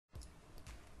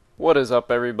What is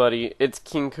up, everybody? It's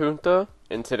King Kunta,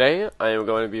 and today I am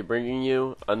going to be bringing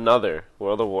you another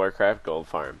World of Warcraft gold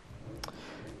farm.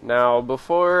 Now,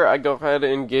 before I go ahead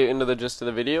and get into the gist of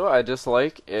the video, I'd just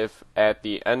like if at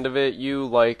the end of it you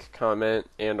like, comment,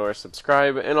 and or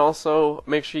subscribe, and also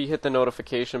make sure you hit the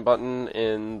notification button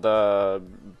in the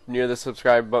near the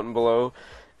subscribe button below.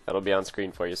 That'll be on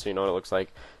screen for you so you know what it looks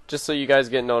like, just so you guys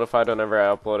get notified whenever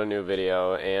I upload a new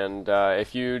video. And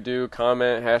if you do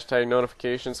comment hashtag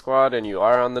notification squad and you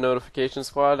are on the notification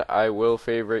squad, I will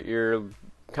favorite your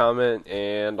comment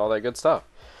and all that good stuff.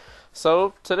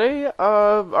 So today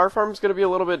our farm is going to be a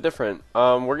little bit different.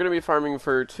 We're going to be farming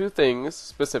for two things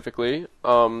specifically.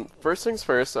 First things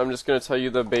first, I'm just going to tell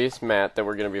you the base mat that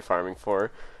we're going to be farming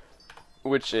for,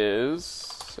 which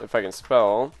is, if I can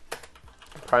spell,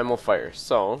 Primal Fire.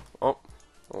 So, oh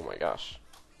my gosh.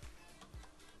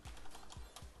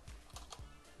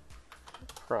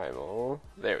 Primal,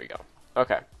 there we go.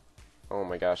 Okay. Oh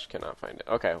my gosh, cannot find it.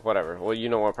 Okay, whatever. Well, you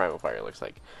know what Primal Fire looks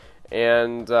like.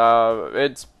 And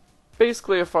it's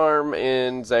basically a farm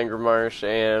in Zangarmarsh,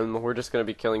 and we're just going to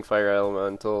be killing fire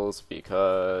elementals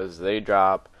because they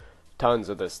drop tons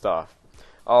of this stuff.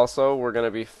 Also, we're going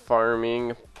to be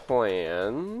farming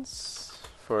plans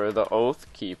for the Oath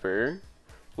Keeper,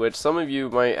 which some of you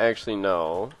might actually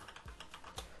know.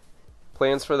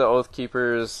 Plans for the Oath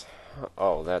Keepers.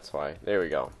 Oh, that's why. There we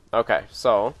go. Okay,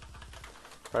 so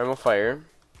Primal Fire,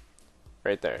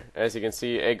 right there. As you can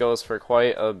see, it goes for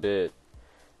quite a bit,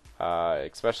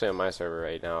 especially on my server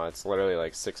right now. It's literally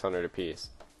like 600 apiece.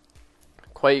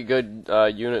 Quite good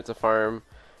unit to farm.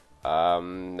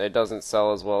 It doesn't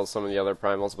sell as well as some of the other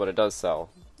primals, but it does sell.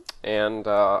 And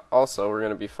also, we're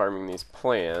going to be farming these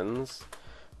plans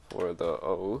for the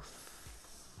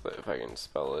Oath, if I can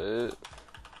spell it.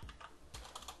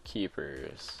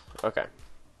 Keepers. Okay.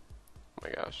 Oh my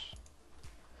gosh.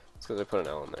 It's because I put an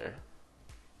L in there.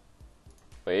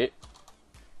 Wait.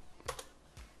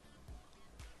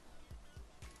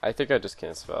 I think I just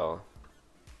can't spell.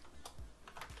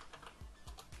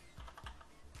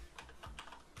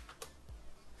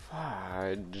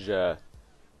 Fudge. Go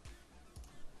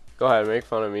ahead, make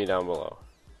fun of me down below.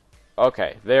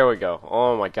 Okay, there we go.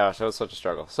 Oh my gosh, that was such a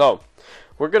struggle. So,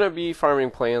 we're going to be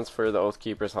farming plans for the Oath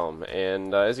Keeper's home.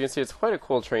 And as you can see, it's quite a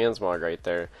cool transmog right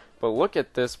there. But look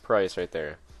at this price right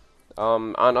there.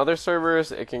 On other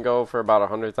servers, it can go for about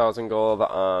 100,000 gold.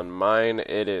 On mine,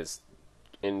 it is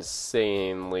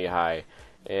insanely high.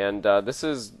 And this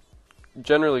is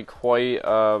generally quite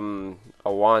a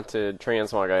wanted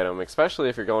transmog item, especially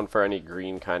if you're going for any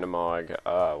green kind of mog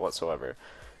whatsoever.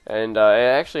 And it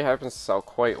actually happens to sell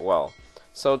quite well.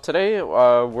 So today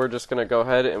we're just going to go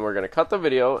ahead and we're going to cut the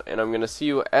video, and I'm going to see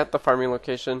you at the farming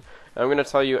location. I'm going to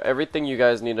tell you everything you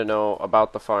guys need to know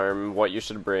about the farm, what you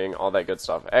should bring, all that good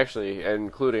stuff. Actually,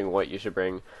 including what you should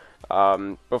bring.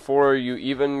 Before you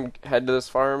even head to this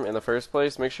farm in the first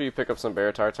place, make sure you pick up some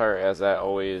bear tartar, as that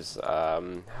always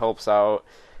helps out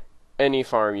any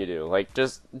farm you do. Like,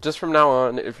 just from now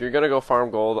on, if you're gonna go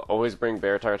farm gold, always bring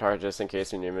bear tartar just in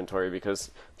case in your inventory,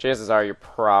 because chances are you're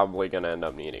probably gonna end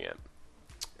up needing it.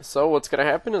 So what's gonna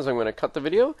happen is I'm gonna cut the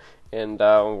video, and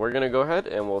we're gonna go ahead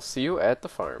and we'll see you at the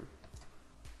farm.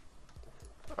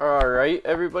 Alright,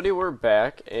 everybody, we're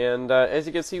back, and as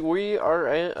you can see, we are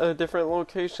at a different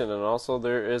location, and also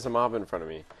there is a mob in front of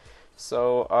me.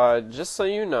 So, just so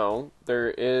you know,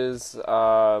 there is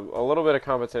a little bit of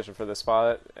competition for this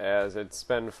spot, as it's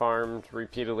been farmed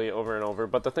repeatedly over and over,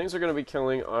 but the things we're going to be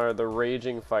killing are the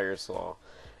Raging Fire Slaw.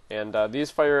 And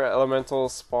these fire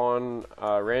elementals spawn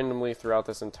randomly throughout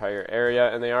this entire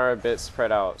area, and they are a bit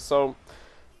spread out. So,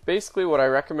 basically what I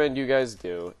recommend you guys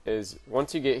do is,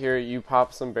 once you get here, you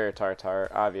pop some bear tartar,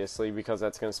 obviously, because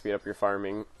that's going to speed up your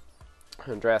farming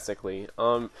drastically.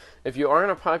 If you are on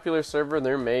a popular server,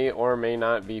 there may or may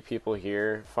not be people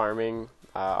here farming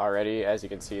already. As you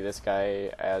can see, this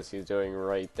guy, as he's doing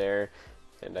right there,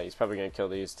 and he's probably gonna kill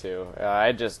these two.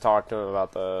 I just talked to him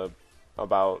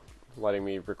about letting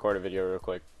me record a video real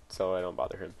quick, so I don't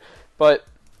bother him. But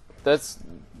that's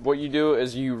what you do,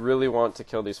 is you really want to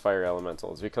kill these fire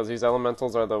elementals, because these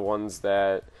elementals are the ones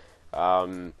that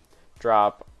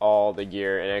drop all the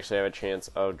gear and actually have a chance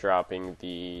of dropping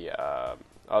the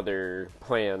other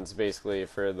plans, basically,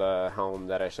 for the helm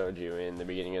that I showed you in the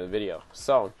beginning of the video.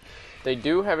 So, they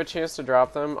do have a chance to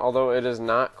drop them, although it is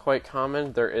not quite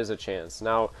common. There is a chance.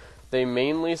 Now, they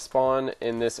mainly spawn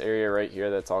in this area right here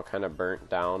that's all kind of burnt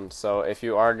down. So, if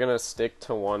you are going to stick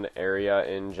to one area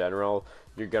in general,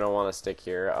 you're going to want to stick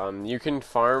here. You can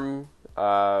farm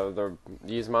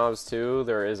these mobs too.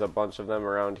 There is a bunch of them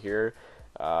around here.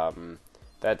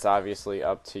 That's obviously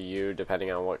up to you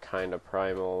depending on what kind of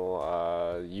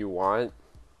primal you want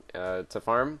to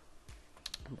farm,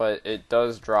 but it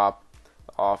does drop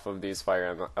off of these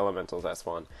fire elementals that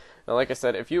spawn. Now, like I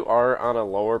said, if you are on a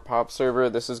lower pop server,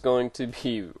 this is going to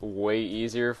be way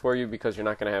easier for you because you're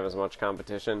not going to have as much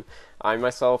competition. I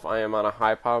myself, I am on a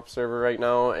high pop server right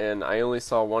now, and I only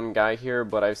saw one guy here,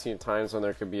 but I've seen times when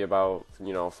there could be about,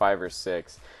 5 or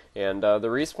 6. And the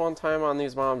respawn time on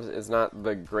these mobs is not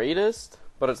the greatest,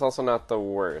 but it's also not the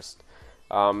worst.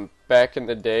 Back in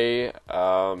the day,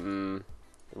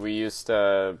 we used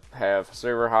to have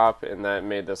server hop, and that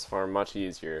made this farm much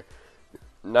easier.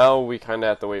 Now we kind of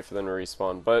have to wait for them to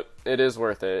respawn, but it is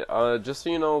worth it. Just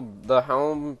so you know, the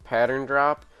helm pattern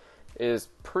drop is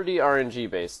pretty RNG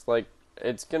based. Like,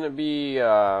 it's gonna be,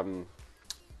 I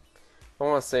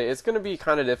want to say, it's gonna be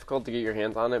kind of difficult to get your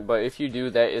hands on it, but if you do,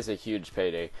 that is a huge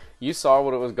payday. You saw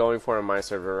what it was going for on my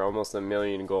server, almost 1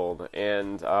 million gold,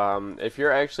 and if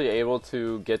you're actually able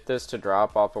to get this to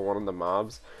drop off of one of the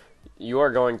mobs, you are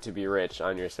going to be rich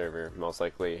on your server, most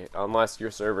likely, unless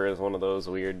your server is one of those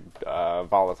weird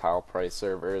volatile price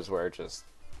servers where just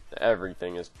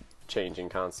everything is changing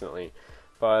constantly.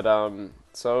 But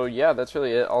so yeah, that's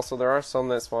really it. Also, there are some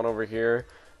that spawn over here.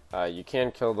 You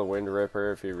can kill the Wind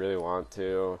Ripper if you really want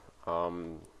to.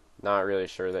 Not really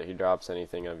sure that he drops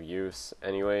anything of use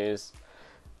anyways.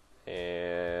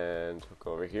 And we'll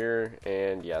go over here,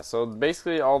 and yeah, so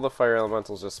basically all the fire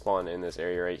elementals just spawn in this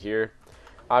area right here.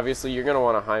 Obviously, you're going to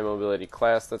want a high mobility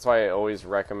class. That's why I always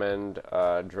recommend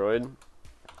Druid,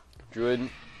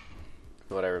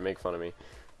 whatever, make fun of me.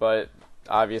 But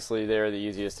obviously, they're the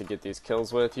easiest to get these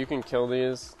kills with. You can kill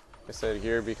these, like I said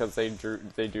here, because they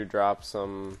do drop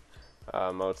some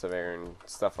motes of air and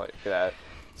stuff like that.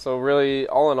 So really,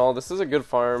 all in all, this is a good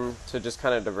farm to just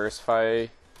kind of diversify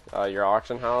your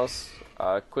auction house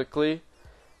quickly.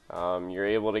 You're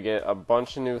able to get a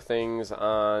bunch of new things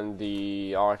on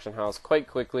the auction house quite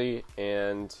quickly,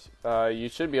 and you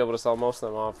should be able to sell most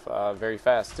of them off very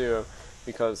fast too,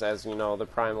 because as you know, the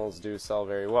primals do sell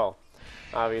very well.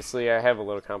 Obviously, I have a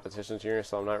little competition here,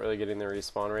 so I'm not really getting the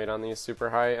respawn rate on these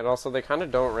super high, and also they kind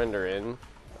of don't render in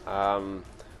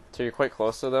till you're quite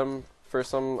close to them for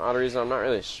some odd reason. I'm not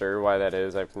really sure why that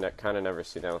is. I've kind of never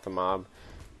seen that with a mob.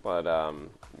 But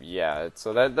yeah,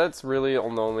 so that's really the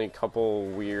only couple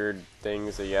weird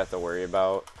things that you have to worry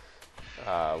about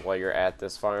while you're at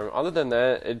this farm. Other than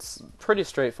that, it's pretty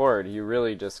straightforward. You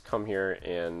really just come here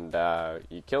and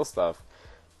you kill stuff.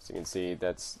 As you can see,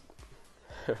 that's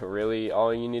really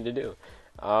all you need to do.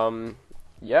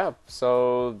 Yeah,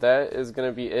 so that is going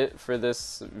to be it for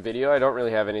this video. I don't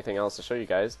really have anything else to show you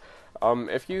guys.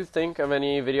 If you think of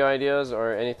any video ideas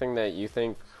or anything that you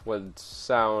think would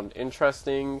sound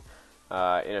interesting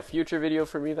in a future video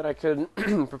for me that I could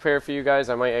prepare for you guys,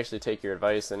 I might actually take your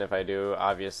advice, and if I do,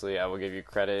 obviously I will give you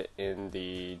credit in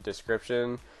the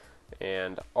description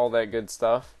and all that good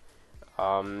stuff.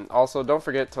 Also, don't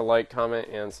forget to like, comment,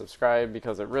 and subscribe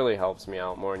because it really helps me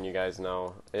out more than you guys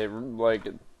know.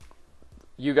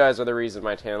 You guys are the reason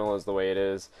my channel is the way it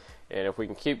is, and if we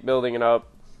can keep building it up,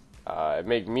 it'd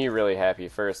make me really happy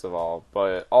first of all,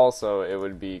 but also it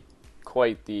would be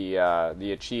quite the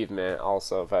achievement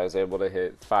also if I was able to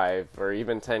hit 5 or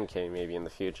even 10k maybe in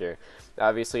the future.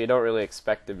 Obviously, I don't really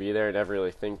expect to be there, I never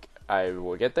really think I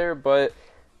will get there, but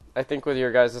I think with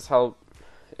your guys' help,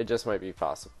 it just might be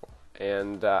possible.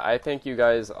 And I thank you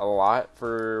guys a lot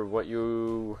for what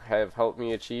you have helped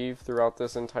me achieve throughout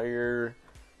this entire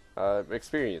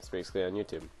experience, basically, on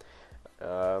YouTube.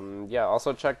 Yeah,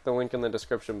 also check the link in the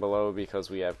description below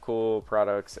because we have cool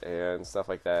products and stuff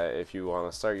like that if you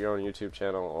want to start your own YouTube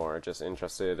channel or just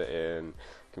interested in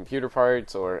computer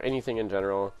parts or anything in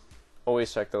general.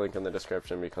 Always check the link in the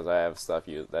description because I have stuff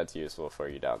that's useful for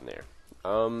you down there.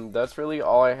 That's really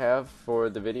all I have for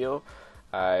the video.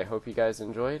 I hope you guys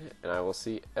enjoyed, and I will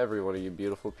see every one of you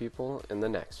beautiful people in the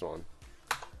next one.